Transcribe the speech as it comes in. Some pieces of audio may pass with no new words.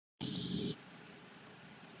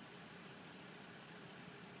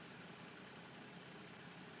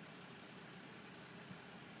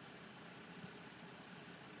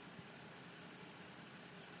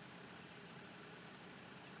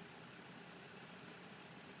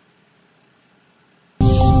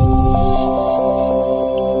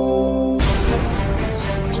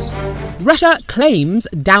Russia claims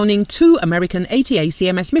downing 2 American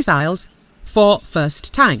ATACMS missiles for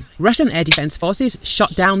first time. Russian air defense forces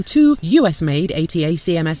shot down 2 US-made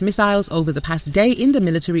ATACMS missiles over the past day in the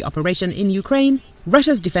military operation in Ukraine,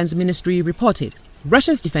 Russia's defense ministry reported.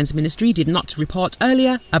 Russia's defense ministry did not report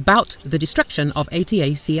earlier about the destruction of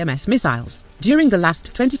ATACMS missiles. During the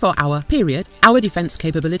last 24-hour period, our defense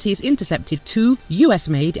capabilities intercepted 2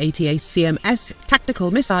 US-made ATACMS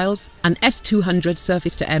tactical missiles, an S-200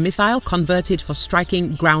 surface-to-air missile converted for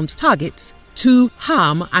striking ground targets, 2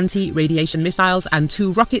 HARM anti-radiation missiles and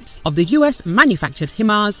 2 rockets of the US-manufactured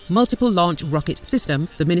HIMARS multiple-launch rocket system,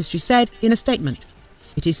 the ministry said in a statement.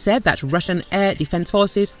 It is said that Russian air defense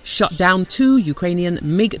forces shot down 2 Ukrainian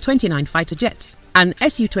MiG-29 fighter jets, an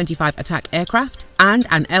Su-25 attack aircraft, and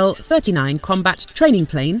an L-39 combat training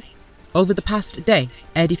plane over the past day.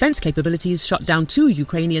 Air defense capabilities shot down 2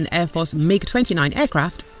 Ukrainian Air Force MiG-29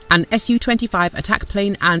 aircraft, an Su-25 attack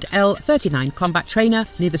plane and L-39 combat trainer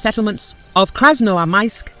near the settlements of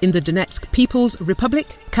Krasnoarmysk in the Donetsk People's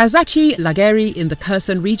Republic, Kazachy Lagery in the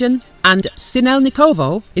Kherson region, and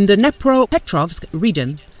Sinelnikovo in the Dnepropetrovsk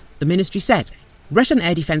region, the ministry said. Russian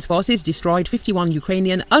air defense forces destroyed 51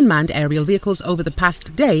 Ukrainian unmanned aerial vehicles over the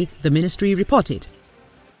past day, the ministry reported.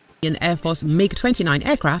 Air Force MiG-29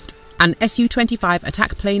 aircraft, an Su-25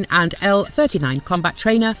 attack plane and L-39 combat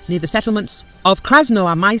trainer near the settlements of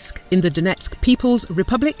Krasnoarmysk in the Donetsk People's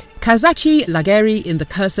Republic, Kazachy Lagery in the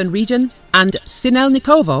Kherson region, and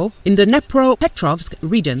Sinelnikovo in the Dnepropetrovsk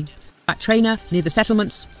region. Trainer near the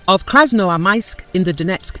settlements of Krasnoarmysk in the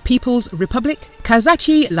Donetsk People's Republic,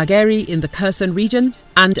 Kazachy Lagery in the Kherson region,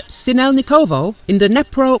 and Sinelnikovo in the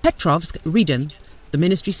Dnepropetrovsk region, the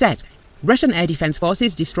ministry said. Russian air defense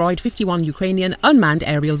forces destroyed 51 Ukrainian unmanned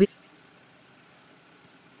aerial vehicles.